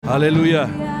Aleluya.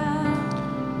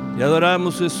 Te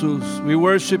adoramos, Jesús. We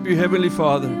worship you, Heavenly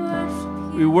Father.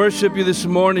 We worship you this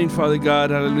morning, Father God.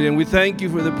 Hallelujah. And we thank you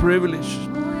for the privilege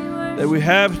that we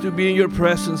have to be in your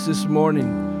presence this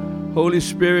morning. Holy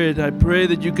Spirit, I pray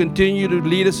that you continue to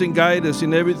lead us and guide us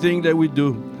in everything that we do.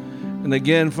 And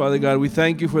again, Father God, we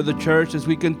thank you for the church as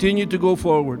we continue to go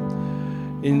forward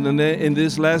in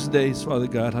these last days, Father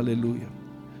God. Hallelujah.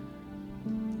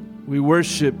 We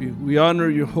worship you. We honor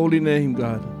your holy name,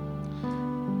 God.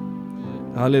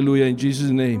 Hallelujah, in Jesus'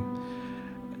 name.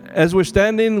 As we're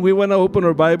standing, we want to open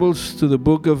our Bibles to the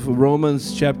book of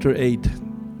Romans chapter 8.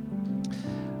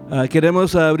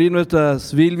 Queremos abrir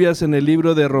nuestras Biblias en el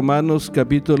libro de Romanos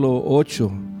capítulo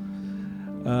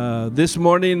 8. This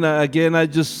morning, again, I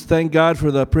just thank God for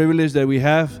the privilege that we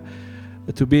have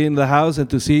to be in the house and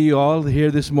to see you all here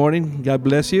this morning. God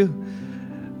bless you.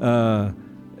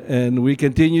 And we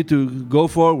continue to go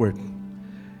forward.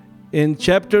 In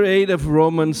chapter 8 of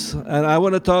Romans, and I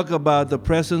want to talk about the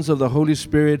presence of the Holy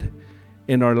Spirit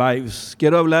in our lives.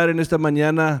 Quiero hablar en esta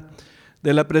mañana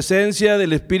de la presencia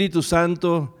del Espíritu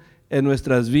Santo en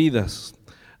nuestras vidas.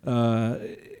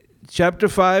 Chapter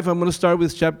 5, I'm going to start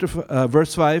with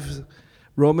verse 5.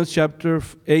 Romans chapter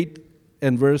 8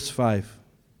 and verse 5.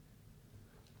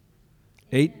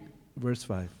 8, verse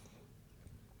 5.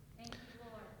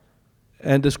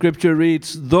 And the scripture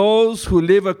reads, those who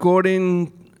live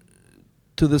according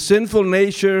to the sinful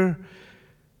nature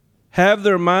have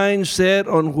their mind set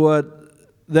on what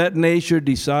that nature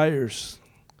desires.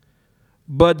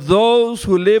 But those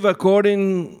who live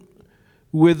according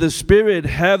with the Spirit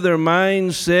have their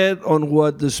mind set on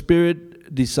what the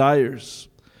Spirit desires.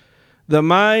 The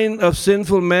mind of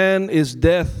sinful man is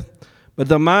death, but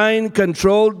the mind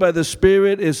controlled by the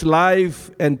Spirit is life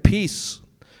and peace.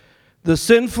 The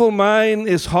sinful mind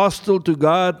is hostile to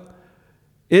God.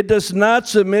 It does not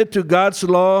submit to God's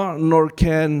law, nor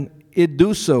can it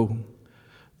do so.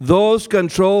 Those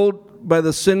controlled by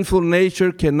the sinful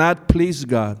nature cannot please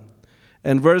God.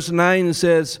 And verse 9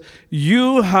 says,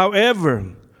 you,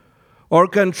 however, are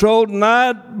controlled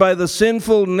not by the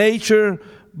sinful nature,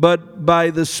 but by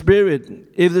the Spirit,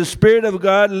 if the Spirit of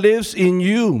God lives in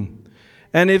you.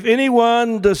 And if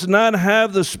anyone does not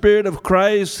have the Spirit of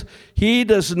Christ, he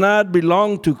does not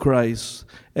belong to Christ.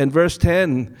 And verse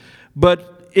 10, but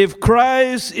if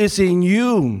Christ is in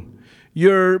you,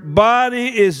 your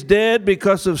body is dead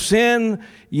because of sin,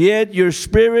 yet your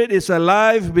spirit is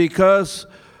alive because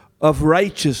of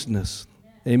righteousness.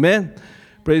 Amen.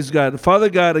 Praise God. Father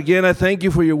God, again, I thank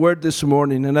you for your word this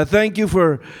morning. And I thank you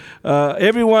for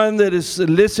everyone that is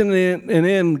listening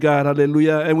in, God.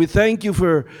 Hallelujah. And we thank you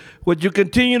for what you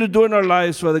continue to do in our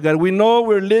lives, Father God. We know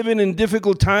we're living in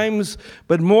difficult times,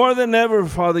 but more than ever,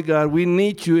 Father God, we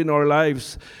need you in our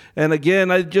lives. And again,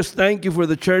 I just thank you for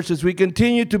the church as we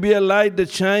continue to be a light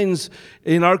that shines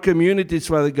in our communities,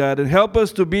 Father God. And help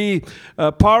us to be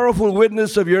a powerful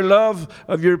witness of your love,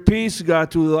 of your peace, God,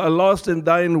 to a lost and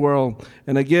dying world.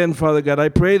 And again, Father God, I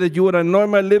pray that you would anoint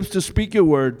my lips to speak your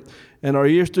word and our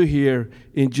ears to hear.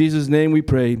 In Jesus' name we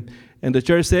pray. And the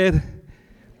church said,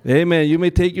 amen. You may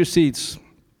take your seats.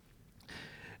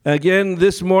 Again,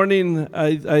 this morning,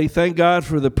 I thank God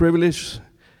for the privilege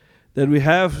that we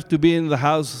have to be in the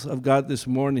house of God this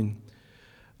morning.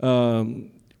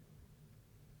 In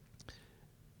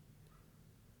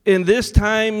these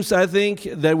times, I think,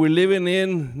 that we're living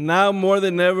in, now more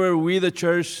than ever, we, the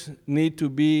church, need to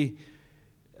be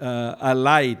a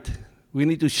light. We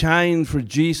need to shine for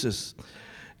Jesus.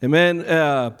 Amen.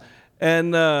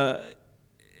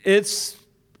 It's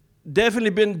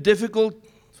definitely been difficult,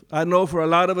 I know, for a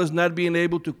lot of us not being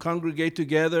able to congregate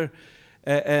together.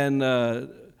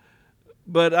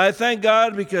 But I thank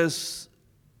God because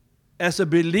as a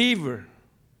believer,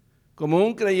 como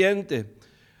un creyente,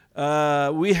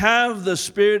 we have the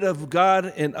Spirit of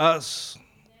God in us.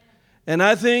 And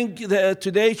I think that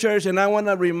today, church, and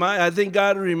I think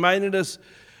God reminded us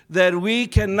that we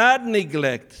cannot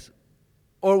neglect,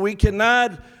 or we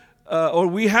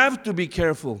have to be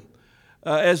careful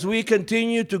as we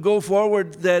continue to go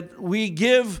forward, that we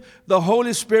give the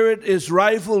Holy Spirit his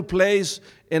rightful place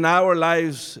in our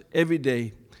lives every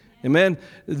day. Amen.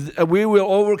 We will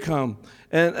overcome.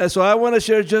 And so I want to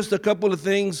share just a couple of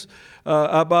things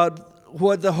about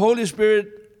what the Holy Spirit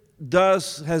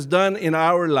has done in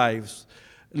our lives.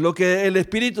 Lo que el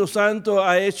Espíritu Santo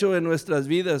ha hecho en nuestras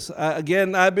vidas.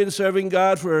 Again, I've been serving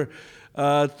God for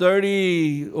over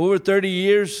 30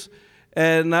 years.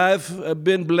 And I've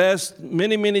been blessed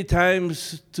many, many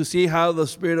times to see how the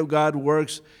Spirit of God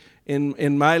works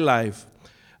in my life.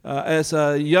 As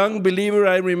a young believer,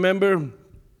 I remember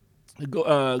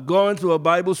going to a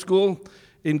Bible school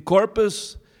in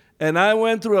Corpus, And I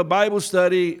went through a Bible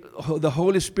study, the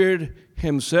Holy Spirit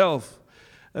Himself.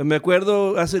 Me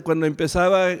acuerdo cuando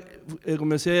empezaba,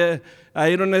 comencé a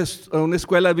ir a una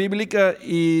escuela bíblica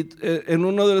y en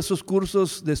uno de esos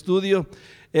cursos de estudio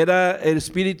era el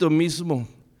Espíritu mismo.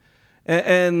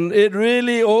 And it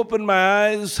really opened my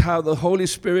eyes how the Holy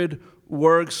Spirit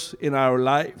works in our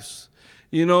lives.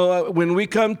 You know, when we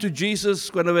come to Jesus,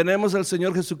 cuando venimos al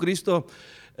Señor Jesucristo,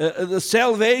 the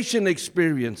salvation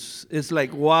experience is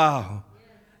like, wow.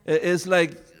 It's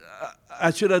like, I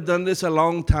should have done this a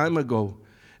long time ago.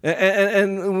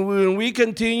 And when we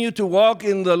continue to walk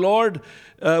in the Lord,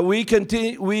 we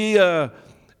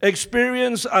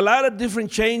experience a lot of different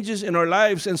changes in our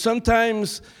lives. And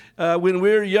sometimes when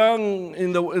we're young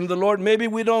in the Lord, maybe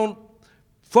we don't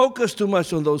focus too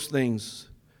much on those things,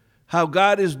 how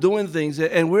God is doing things.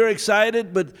 And we're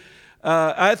excited, but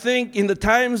I think in the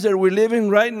times that we're living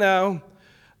right now,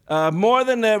 more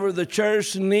than ever, the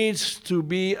church needs to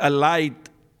be a light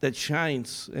that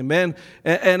shines. Amen.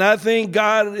 And I think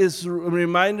God is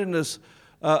reminding us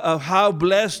of how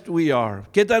blessed we are.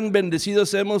 Qué tan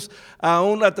bendecidos hemos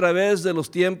aún a través de los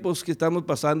tiempos que estamos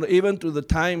pasando, even through the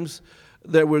times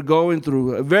that we're going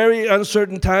through. Very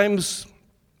uncertain times.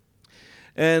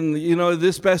 And, you know,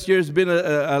 this past year has been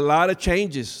a lot of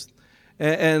changes.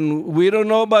 And we don't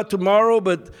know about tomorrow,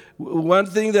 but one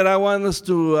thing that I want us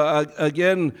to,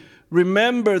 again,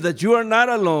 remember that you are not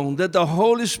alone, that the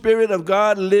Holy Spirit of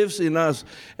God lives in us.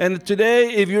 And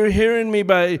today, if you're hearing me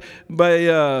by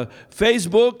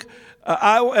Facebook,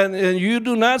 and you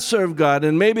do not serve God,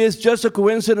 and maybe it's just a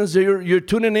coincidence that you're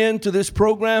tuning in to this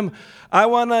program, I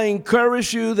want to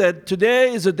encourage you that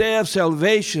today is a day of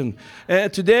salvation.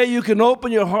 Today you can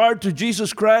open your heart to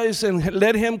Jesus Christ and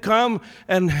let Him come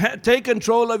and take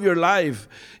control of your life.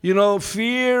 You know,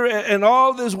 fear and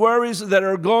all these worries that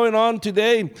are going on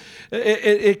today,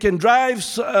 it can drive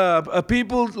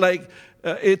people like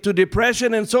to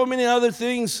depression and so many other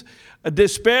things,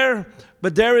 despair.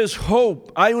 But there is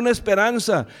hope. Hay una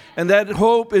esperanza. And that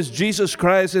hope is Jesus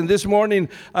Christ. And this morning,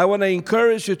 I want to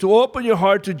encourage you to open your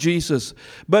heart to Jesus.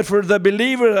 But for the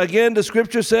believer, again, the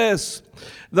scripture says,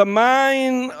 the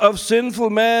mind of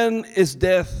sinful man is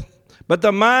death. But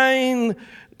the mind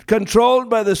controlled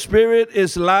by the Spirit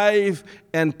is life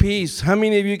and peace. How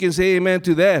many of you can say amen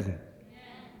to that? Amen.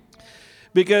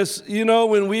 Because, you know,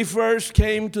 when we first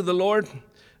came to the Lord,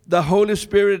 the Holy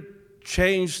Spirit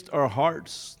changed our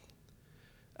hearts.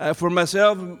 For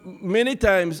myself, many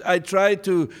times I tried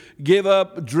to give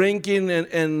up drinking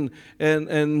and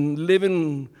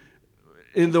living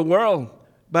in the world,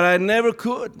 but I never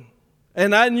could.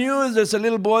 And I knew as a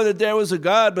little boy that there was a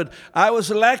God, but I was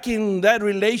lacking that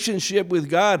relationship with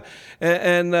God.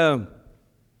 And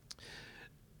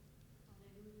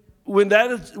when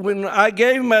I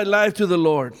gave my life to the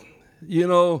Lord, you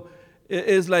know,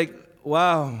 it's like,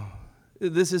 wow.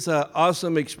 This is an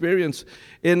awesome experience.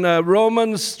 In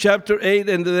Romans chapter 8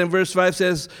 and then verse 5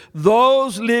 says,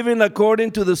 those living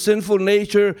according to the sinful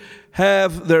nature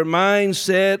have their mind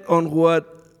set on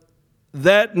what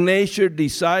that nature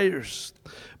desires.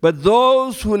 But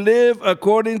those who live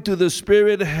according to the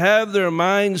Spirit have their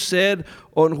mind set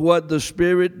on what the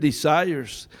Spirit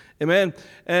desires. Amen.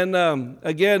 And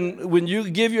again, when you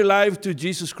give your life to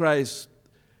Jesus Christ,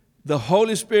 the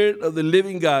Holy Spirit of the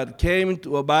living God came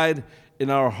to abide in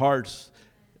our hearts.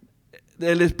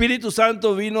 El Espíritu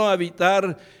Santo vino a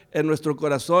habitar en nuestro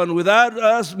corazón without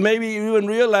us maybe even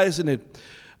realizing it.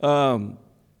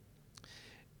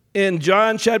 In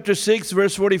John chapter 6,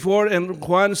 verse 44, and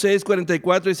Juan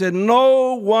 6:44, he said,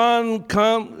 no one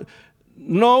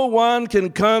can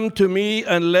come to me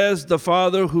unless the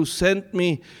Father who sent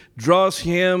me draws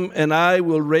him, and I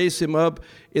will raise him up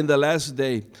in the last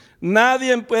day.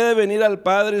 Nadie puede venir al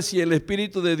Padre si el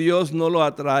Espíritu de Dios no lo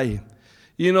atrae.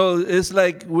 You know, it's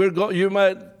like you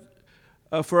might,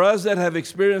 for us that have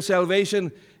experienced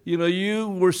salvation, you know, you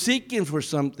were seeking for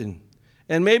something.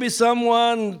 And maybe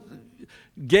someone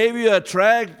gave you a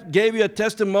tract, gave you a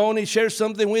testimony, shared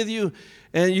something with you,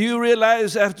 and you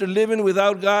realize after living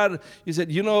without God, you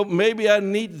said, you know, maybe I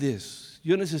need this.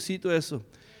 Yo necesito eso.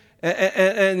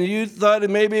 And you thought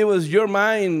maybe it was your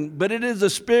mind, but it is the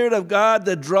Spirit of God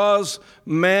that draws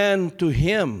man to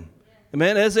Him.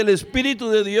 Amen. Es el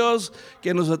Espíritu de Dios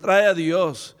que nos atrae a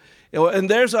Dios. And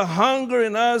there's a hunger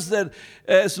in us that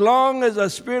as long as the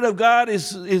Spirit of God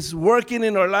is working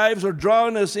in our lives or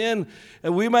drawing us in,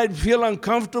 and we might feel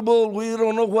uncomfortable, we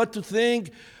don't know what to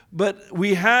think, but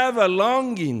we have a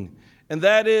longing, and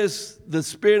that is the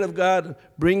Spirit of God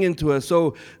bringing to us.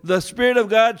 So the Spirit of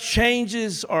God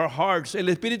changes our hearts. El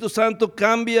Espíritu Santo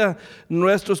cambia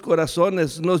nuestros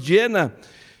corazones, nos llena.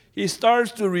 He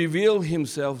starts to reveal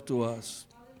himself to us.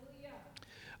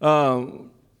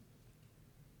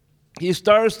 He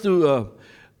starts to,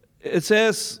 it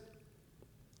says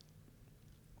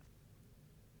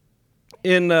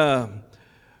in 1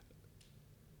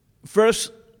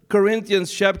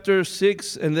 Corinthians chapter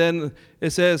 6, and then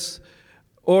it says,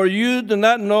 or you do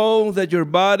not know that your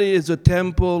body is a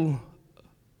temple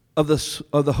of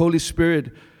the Holy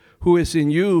Spirit who is in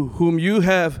you, whom you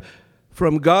have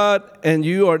from God, and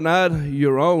you are not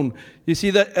your own. You see,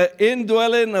 the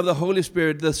indwelling of the Holy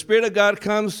Spirit, the Spirit of God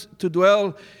comes to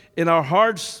dwell in our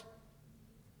hearts.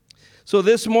 So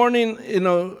this morning,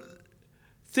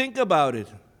 think about it.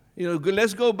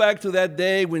 Let's go back to that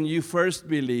day when you first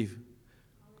believed.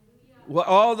 Well,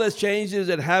 all the changes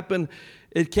that happened,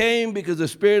 it came because the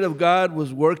Spirit of God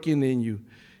was working in you.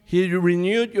 He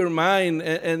renewed your mind,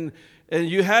 and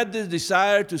you had this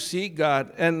desire to seek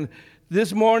God. And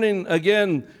this morning,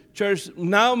 again, church,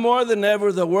 now more than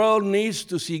ever, the world needs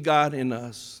to see God in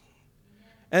us.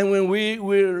 And when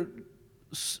we're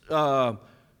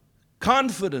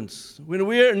confident, when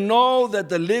we know that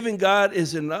the living God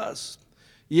is in us,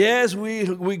 yes,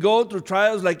 we go through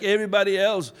trials like everybody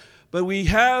else, but we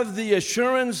have the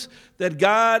assurance that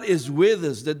God is with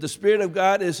us, that the Spirit of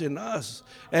God is in us.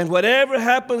 And whatever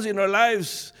happens in our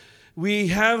lives, we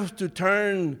have to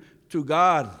turn to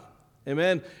God.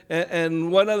 Amen.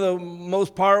 And one of the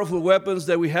most powerful weapons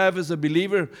that we have as a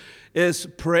believer is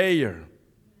prayer.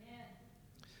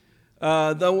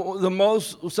 Some of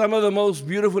the most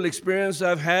beautiful experience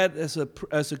I've had as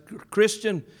a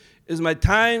Christian is my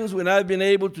times when I've been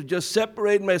able to just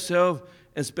separate myself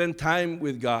and spend time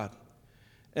with God.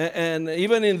 And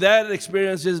even in that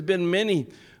experience, there's been many.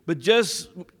 But just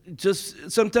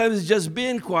sometimes it's just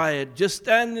being quiet, just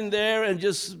standing there and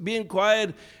just being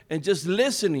quiet and just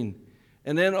listening.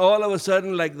 And then all of a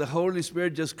sudden, like the Holy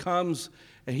Spirit just comes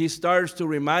and He starts to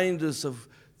remind us of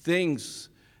things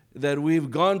that we've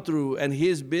gone through, and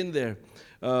He's been there.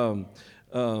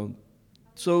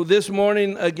 So this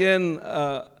morning, again,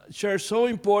 church, so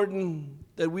important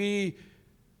that we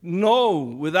know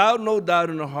without no doubt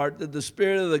in our heart that the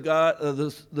Spirit of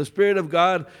the Spirit of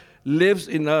God lives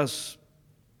in us.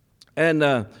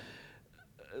 And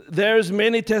there's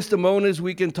many testimonies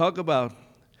we can talk about.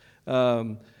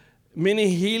 Many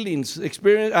healings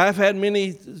experience. I've had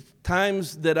many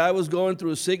times that I was going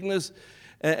through a sickness,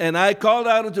 and I called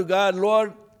out unto God,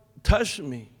 Lord, touch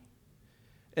me.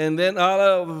 And then out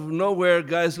of nowhere,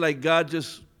 guys, like God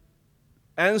just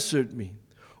answered me.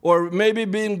 Or maybe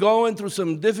been going through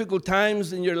some difficult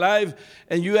times in your life,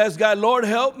 and you ask God, Lord,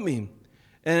 help me.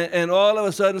 And all of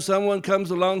a sudden, someone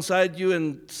comes alongside you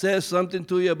and says something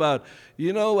to you about,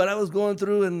 what I was going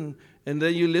through, and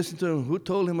then you listen to him. Who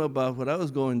told him about what I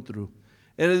was going through?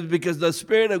 And it's because the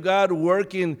Spirit of God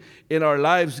working in our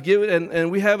lives.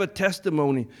 And we have a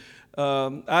testimony.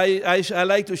 I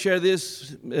like to share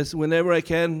this whenever I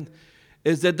can.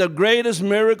 Is that the greatest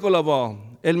miracle of all,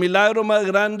 el milagro más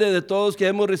grande de todos que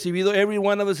hemos recibido, every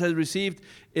one of us has received,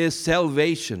 is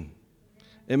salvation.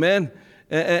 Amen.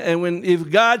 And if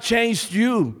God changed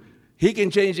you, He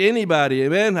can change anybody.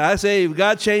 Amen. I say, if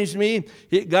God changed me,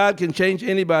 God can change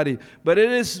anybody. But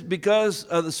it is because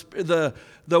of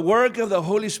the work of the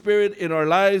Holy Spirit in our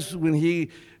lives when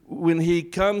He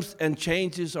comes and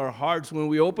changes our hearts, when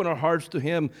we open our hearts to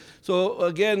Him. So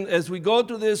again, as we go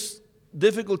through this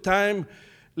difficult time,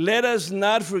 let us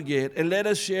not forget and let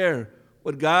us share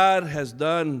what God has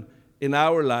done in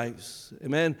our lives.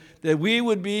 Amen. That we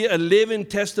would be a living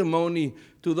testimony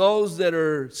to those that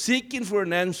are seeking for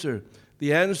an answer.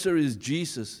 The answer is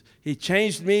Jesus. He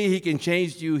changed me. He can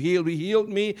change you. He healed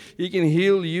me. He can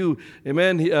heal you.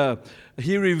 Amen.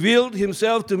 He revealed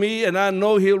Himself to me, and I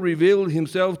know He'll reveal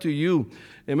Himself to you.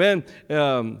 Amen.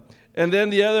 And then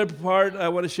the other part I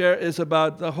want to share is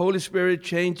about the Holy Spirit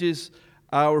changes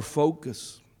our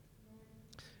focus.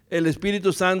 El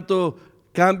Espíritu Santo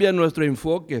cambia nuestro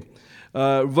enfoque.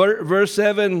 Verse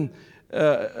 7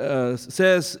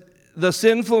 says, the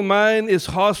sinful mind is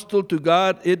hostile to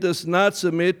God. It does not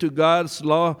submit to God's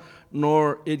law,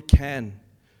 nor it can.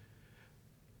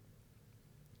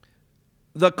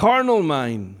 The carnal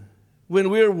mind, when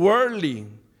we're worldly,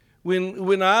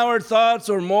 when our thoughts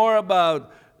are more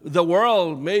about the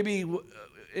world, maybe,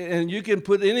 and you can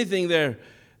put anything there,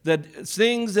 that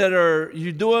things that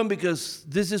you do them because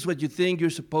this is what you think you're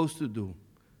supposed to do.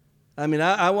 I mean,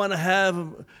 I want to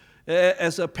have,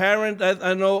 as a parent,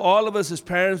 I know all of us as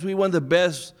parents, we want the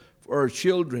best for our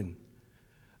children.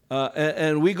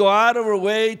 And we go out of our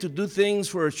way to do things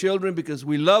for our children because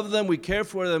we love them, we care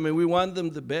for them, and we want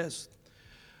them the best.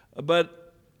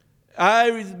 But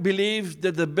I believe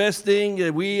that the best thing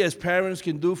that we as parents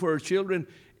can do for our children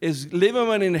is leave them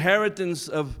an inheritance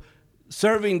of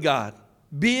serving God,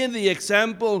 being the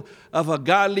example of a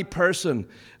godly person.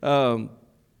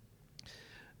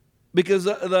 Because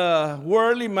the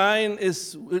worldly mind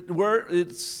its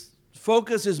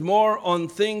focus is more on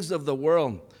things of the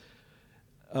world.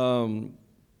 And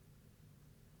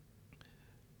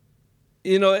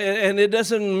it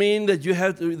doesn't mean that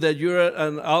that you're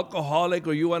an alcoholic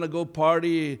or you want to go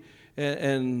party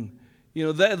and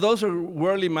those are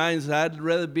worldly minds. I'd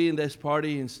rather be in this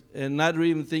party and not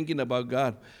even thinking about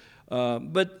God.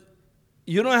 But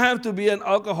you don't have to be an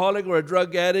alcoholic or a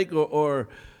drug addict or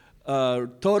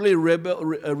totally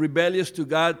rebellious to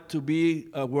God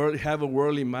to have a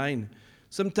worldly mind.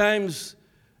 Sometimes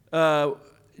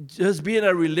just being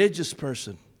a religious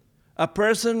person, a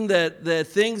person that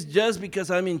thinks just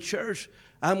because I'm in church,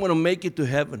 I'm going to make it to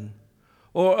heaven.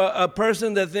 Or a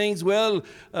person that thinks,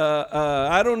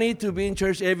 I don't need to be in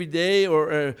church every day,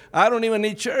 or I don't even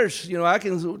need church. I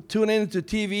can tune into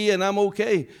TV and I'm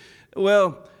okay.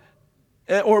 Well,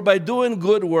 or by doing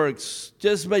good works,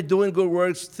 just by doing good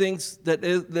works, thinks that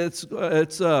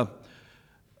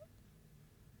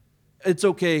it's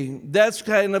okay. That's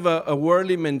kind of a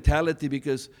worldly mentality,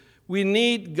 because we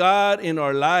need God in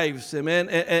our lives, amen.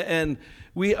 And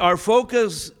our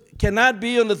focus cannot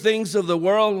be on the things of the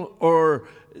world or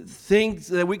think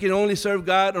that we can only serve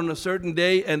God on a certain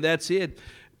day and that's it.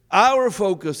 Our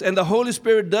focus, and the Holy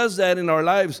Spirit does that in our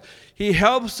lives. He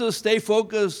helps us stay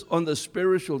focused on the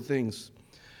spiritual things.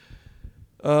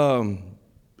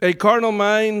 A carnal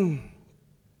mind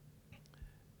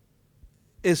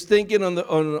is thinking on the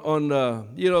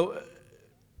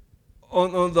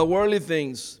worldly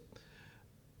things.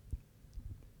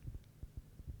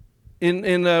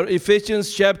 In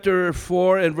Ephesians chapter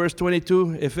 4 and verse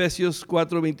 22, Efesios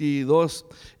 4:22,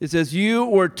 it says, "You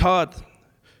were taught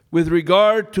with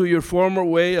regard to your former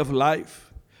way of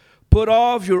life. Put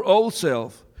off your old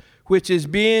self, which is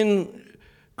being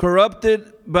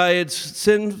corrupted by its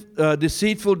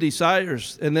deceitful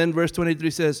desires." And then verse 23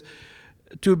 says,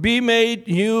 "To be made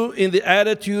new in the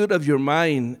attitude of your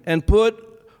mind, and put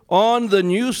on the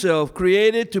new self,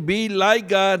 created to be like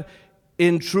God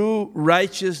in true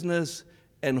righteousness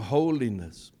and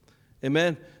holiness."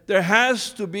 Amen. There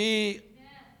has to be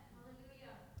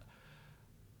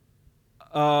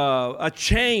a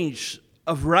change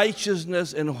of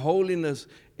righteousness and holiness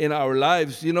in our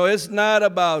lives. It's not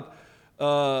about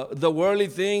the worldly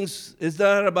things. It's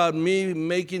not about me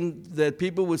making that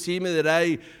people will see me that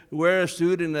I wear a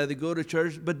suit and that I go to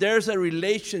church. But there's a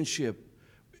relationship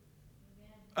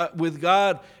with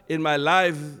God in my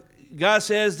life. God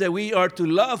says that we are to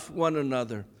love one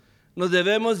another. Nos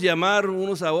debemos llamar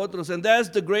unos a otros. And that's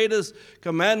the greatest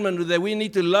commandment, that we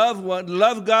need to love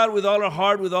God with all our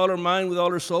heart, with all our mind, with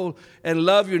all our soul, and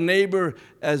love your neighbor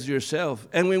as yourself.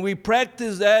 And when we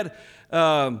practice that,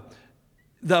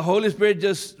 the Holy Spirit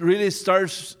just really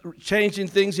starts changing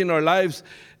things in our lives.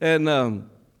 And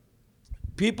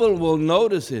people will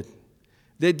notice it.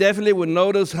 They definitely will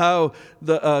notice how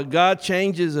God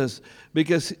changes us,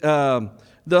 because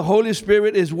the Holy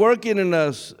Spirit is working in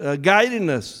us, guiding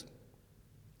us.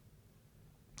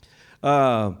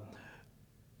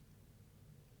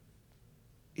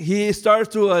 He starts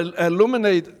to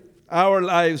illuminate our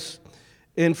lives.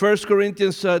 In 1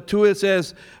 Corinthians 2, it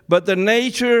says, "But the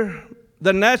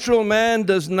natural man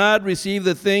does not receive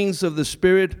the things of the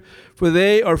Spirit, for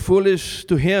they are foolish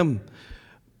to him,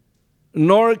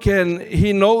 nor can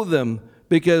he know them,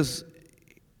 because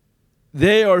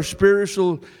they are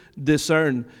spiritual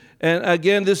discerned." And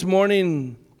again, this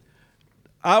morning,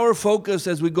 our focus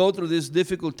as we go through these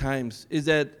difficult times is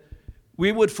that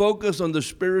we would focus on the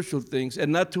spiritual things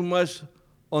and not too much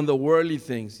on the worldly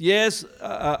things. Yes,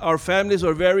 our families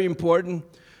are very important,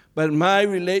 but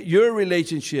your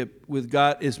relationship with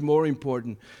God is more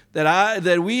important.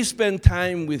 That we spend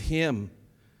time with Him.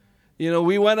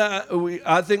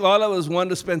 I think all of us want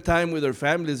to spend time with our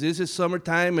families. This is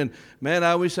summertime, and man,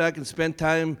 I wish I could spend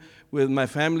time with my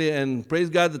family, and praise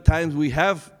God the times we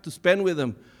have to spend with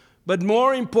them. But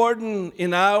more important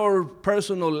in our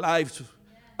personal lives,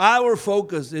 our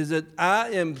focus is that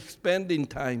I am spending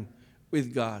time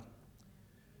with God.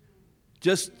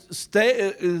 Just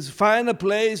find a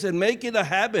place and make it a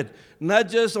habit, not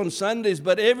just on Sundays,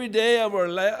 but every day of our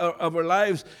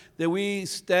lives, that we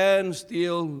stand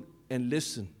still and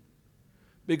listen.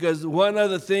 Because one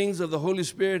of the things of the Holy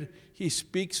Spirit, He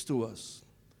speaks to us.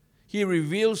 He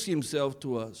reveals Himself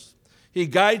to us. He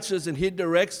guides us and He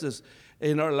directs us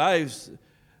in our lives.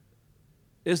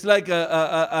 It's like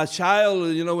a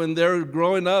child, when they're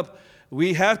growing up,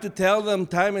 We have to tell them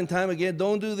time and time again,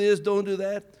 don't do this, don't do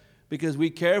that, because we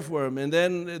care for them. And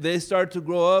then they start to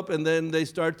grow up, and then they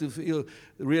start to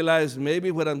realize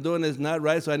maybe what I'm doing is not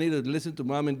right, so I need to listen to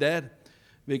mom and dad,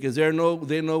 because they know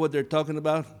what they're talking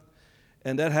about.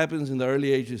 And that happens in the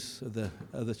early ages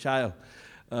of the child.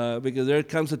 Because there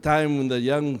comes a time when the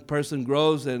young person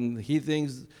grows and he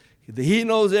thinks he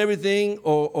knows everything,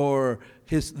 or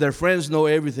their friends know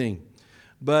everything.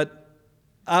 But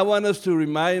I want us to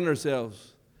remind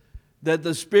ourselves that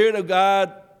the Spirit of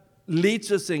God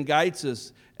leads us and guides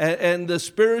us. And the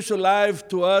spiritual life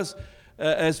to us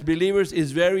as believers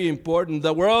is very important.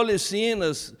 The world is seeing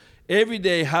us every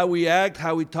day, how we act,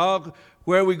 how we talk,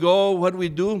 where we go, what we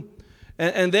do.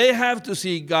 And they have to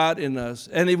see God in us.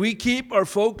 And if we keep our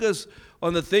focus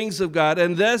on the things of God,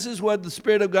 and this is what the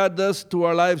Spirit of God does to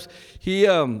our lives, He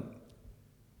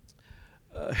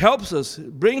helps us,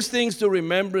 brings things to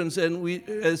remembrance, and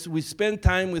as we spend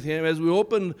time with Him, as we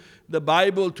open the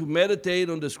Bible to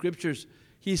meditate on the Scriptures,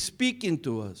 He's speaking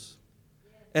to us.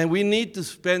 And we need to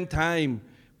spend time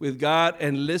with God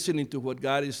and listening to what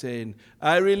God is saying.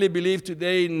 I really believe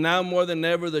today, now more than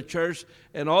ever, the church,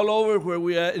 and all over where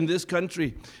we are in this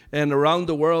country and around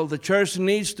the world, the church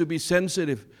needs to be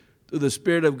sensitive to the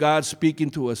Spirit of God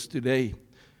speaking to us today.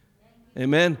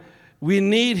 Amen. We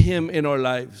need Him in our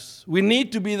lives. We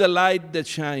need to be the light that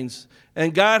shines.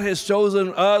 And God has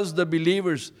chosen us, the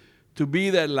believers, to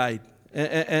be that light.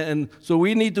 And so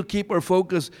we need to keep our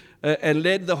focus and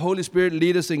let the Holy Spirit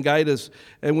lead us and guide us.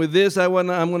 And with this, I'm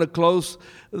going to close.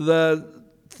 The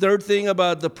third thing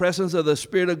about the presence of the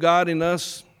Spirit of God in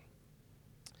us,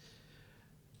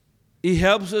 He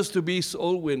helps us to be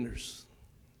soul winners.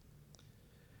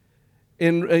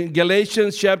 In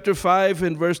Galatians chapter 5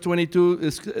 and verse 22,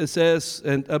 it says,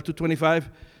 and up to 25,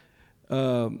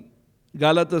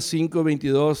 Gálatas 5,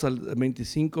 22 al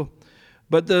 25,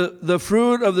 but the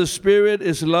fruit of the Spirit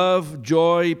is love,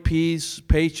 joy, peace,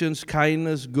 patience,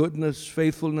 kindness, goodness,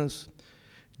 faithfulness,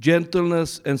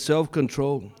 gentleness, and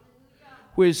self-control.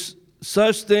 With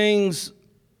such things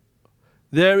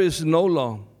there is no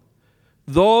law.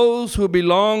 Those who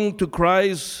belong to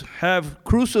Christ have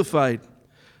crucified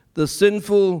the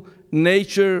sinful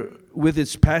nature with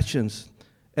its passions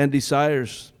and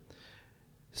desires.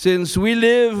 Since we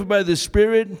live by the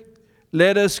Spirit,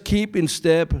 let us keep in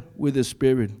step with the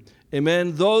Spirit.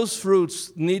 Amen. Those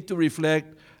fruits need to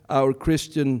reflect our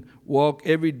Christian walk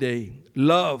every day.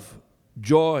 Love,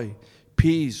 joy,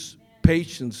 peace,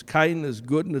 patience, kindness,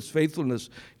 goodness, faithfulness,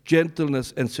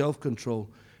 gentleness, and self-control.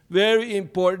 Very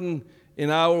important in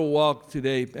our walk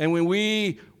today. And when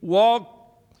we walk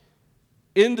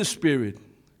in the Spirit,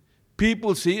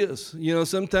 people see us. You know,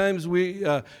 sometimes we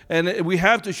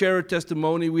have to share a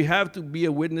testimony. We have to be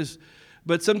a witness.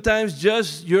 But sometimes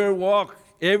just your walk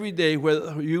every day,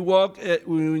 whether you walk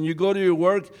when you go to your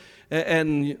work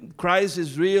and Christ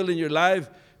is real in your life,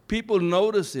 people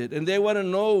notice it. And they want to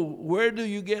know, where do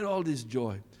you get all this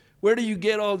joy? Where do you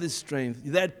get all this strength,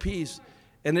 that peace?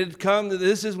 And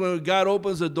this is when God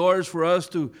opens the doors for us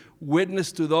to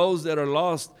witness to those that are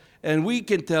lost. And we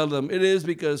can tell them, it is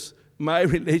because my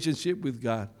relationship with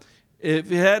God.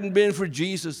 If it hadn't been for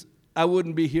Jesus, I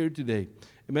wouldn't be here today.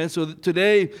 Amen. So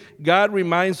today, God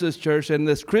reminds us, church, and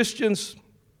as Christians,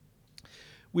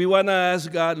 we want to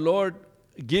ask God, Lord,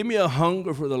 give me a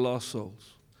hunger for the lost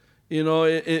souls. You know,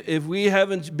 if we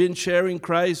haven't been sharing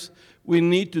Christ, we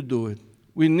need to do it.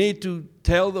 We need to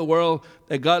tell the world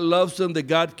that God loves them, that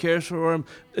God cares for them,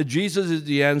 that Jesus is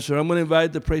the answer. I'm going to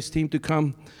invite the praise team to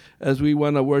come as we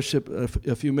want to worship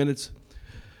a few minutes.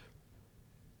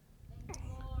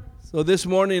 So this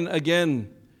morning, again,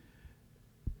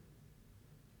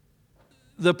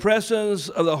 the presence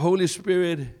of the Holy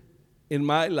Spirit in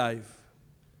my life,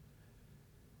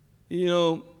 you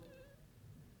know,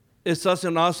 it's such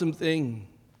an awesome thing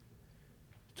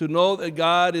to know that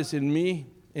God is in me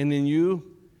and in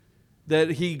you,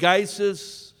 that He guides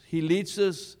us, He leads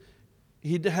us,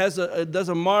 He does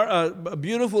a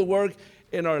beautiful work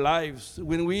in our lives.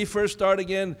 When we first start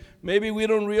again, maybe we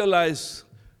don't realize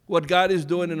what God is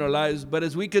doing in our lives, but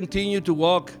as we continue to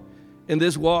walk in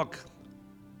this walk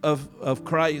of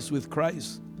Christ, with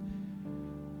Christ,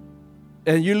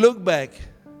 and you look back,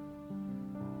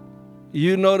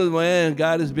 you notice, man,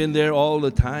 God has been there all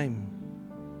the time.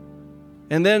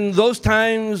 And then those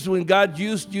times when God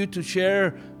used you to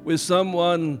share with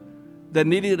someone that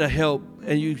needed a help,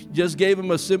 and you just gave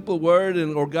him a simple word,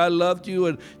 or God loved you,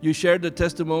 and you shared the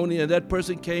testimony, and that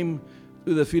person came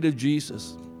to the feet of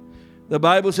Jesus. The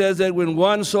Bible says that when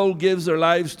one soul gives their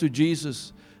lives to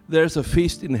Jesus, there's a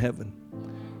feast in heaven.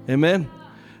 Amen.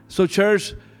 So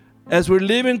church, as we're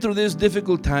living through these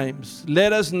difficult times,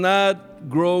 let us not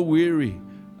grow weary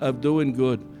of doing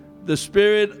good. The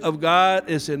Spirit of God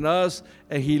is in us,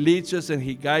 and He leads us and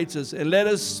He guides us. And let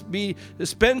us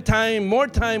spend more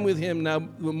time with Him now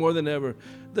more than ever.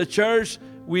 The church,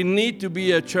 we need to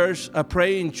be a church, a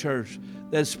praying church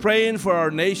that's praying for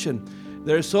our nation.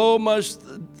 There's so much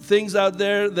things out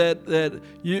there that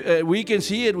we can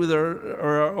see it with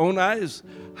our own eyes,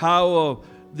 how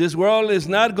this world is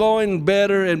not going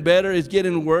better and better. It's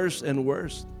getting worse and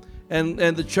worse. And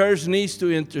the church needs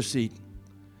to intercede.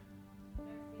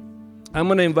 I'm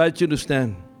going to invite you to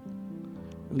stand.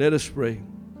 Let us pray.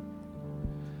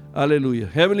 Hallelujah.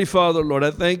 Heavenly Father, Lord,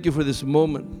 I thank you for this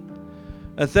moment.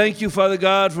 I thank you, Father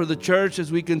God, for the church as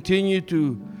we continue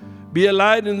to be a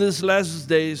light in these last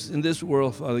days in this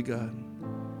world, Father God.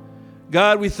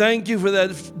 God, we thank you for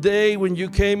that day when you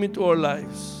came into our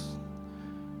lives.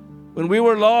 When we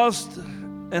were lost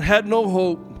and had no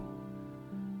hope.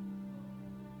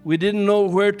 We didn't know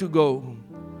where to go.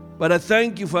 But I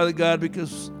thank you, Father God,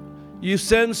 because you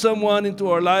sent someone into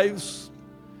our lives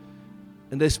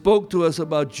and they spoke to us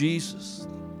about Jesus.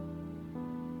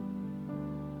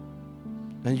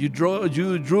 And you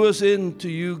drew us into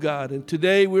you, God. And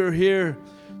today we're here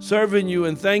serving you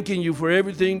and thanking you for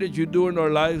everything that you do in our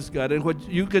lives, God, and what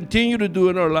you continue to do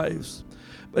in our lives.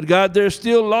 But God, there's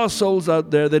still lost souls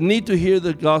out there that need to hear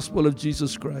the gospel of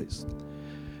Jesus Christ.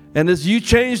 And as you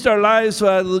changed our lives,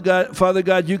 Father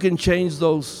God, you can change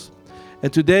those.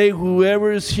 And today,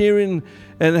 whoever is hearing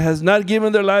and has not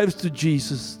given their lives to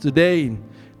Jesus, today,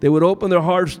 they would open their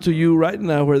hearts to you right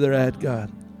now where they're at,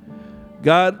 God.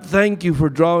 God, thank you for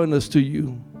drawing us to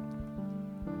you.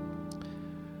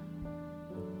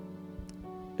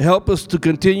 Help us to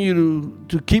continue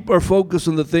to keep our focus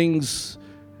on the things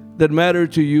that matter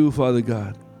to you, Father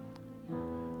God.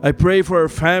 I pray for our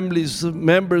families,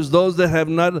 members, those that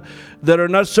are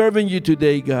not serving you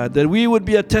today, God, that we would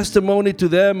be a testimony to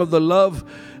them of the love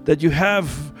that you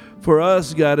have for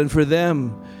us, God, and for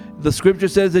them. The scripture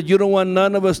says that you don't want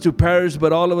none of us to perish,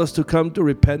 but all of us to come to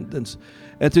repentance.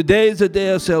 And today is a day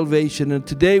of salvation, and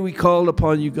today we call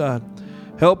upon you, God.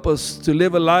 Help us to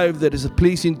live a life that is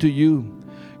pleasing to you.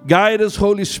 Guide us,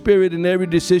 Holy Spirit, in every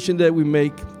decision that we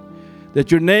make,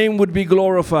 that your name would be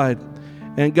glorified.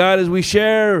 And God, as we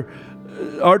share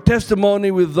our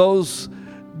testimony with those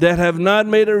that have not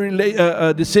made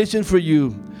a decision for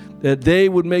you, that they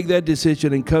would make that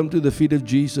decision and come to the feet of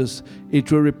Jesus in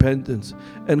true repentance.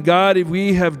 And God, if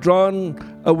we have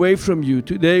drawn away from you,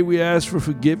 today we ask for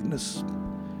forgiveness.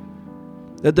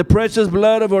 That the precious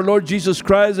blood of our Lord Jesus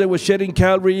Christ that was shed in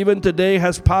Calvary even today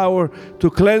has power to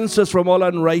cleanse us from all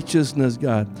unrighteousness,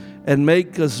 God, and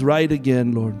make us right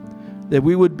again, Lord. That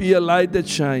we would be a light that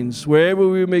shines wherever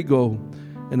we may go.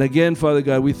 And again, Father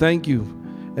God, we thank you.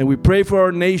 And we pray for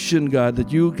our nation, God,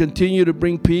 that you continue to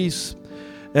bring peace.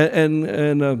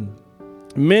 And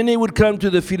many would come to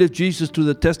the feet of Jesus to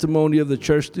the testimony of the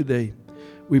church today.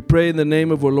 We pray in the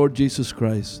name of our Lord Jesus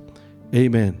Christ.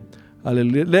 Amen.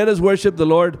 Hallelujah. Let us worship the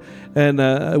Lord. And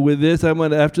with this,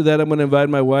 after that, I'm going to invite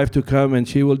my wife to come, and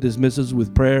she will dismiss us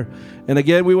with prayer. And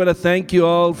again, we want to thank you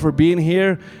all for being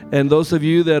here. And those of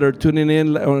you that are tuning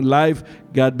in on live,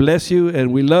 God bless you,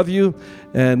 and we love you.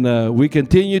 And we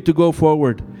continue to go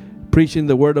forward, preaching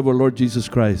the word of our Lord Jesus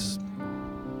Christ.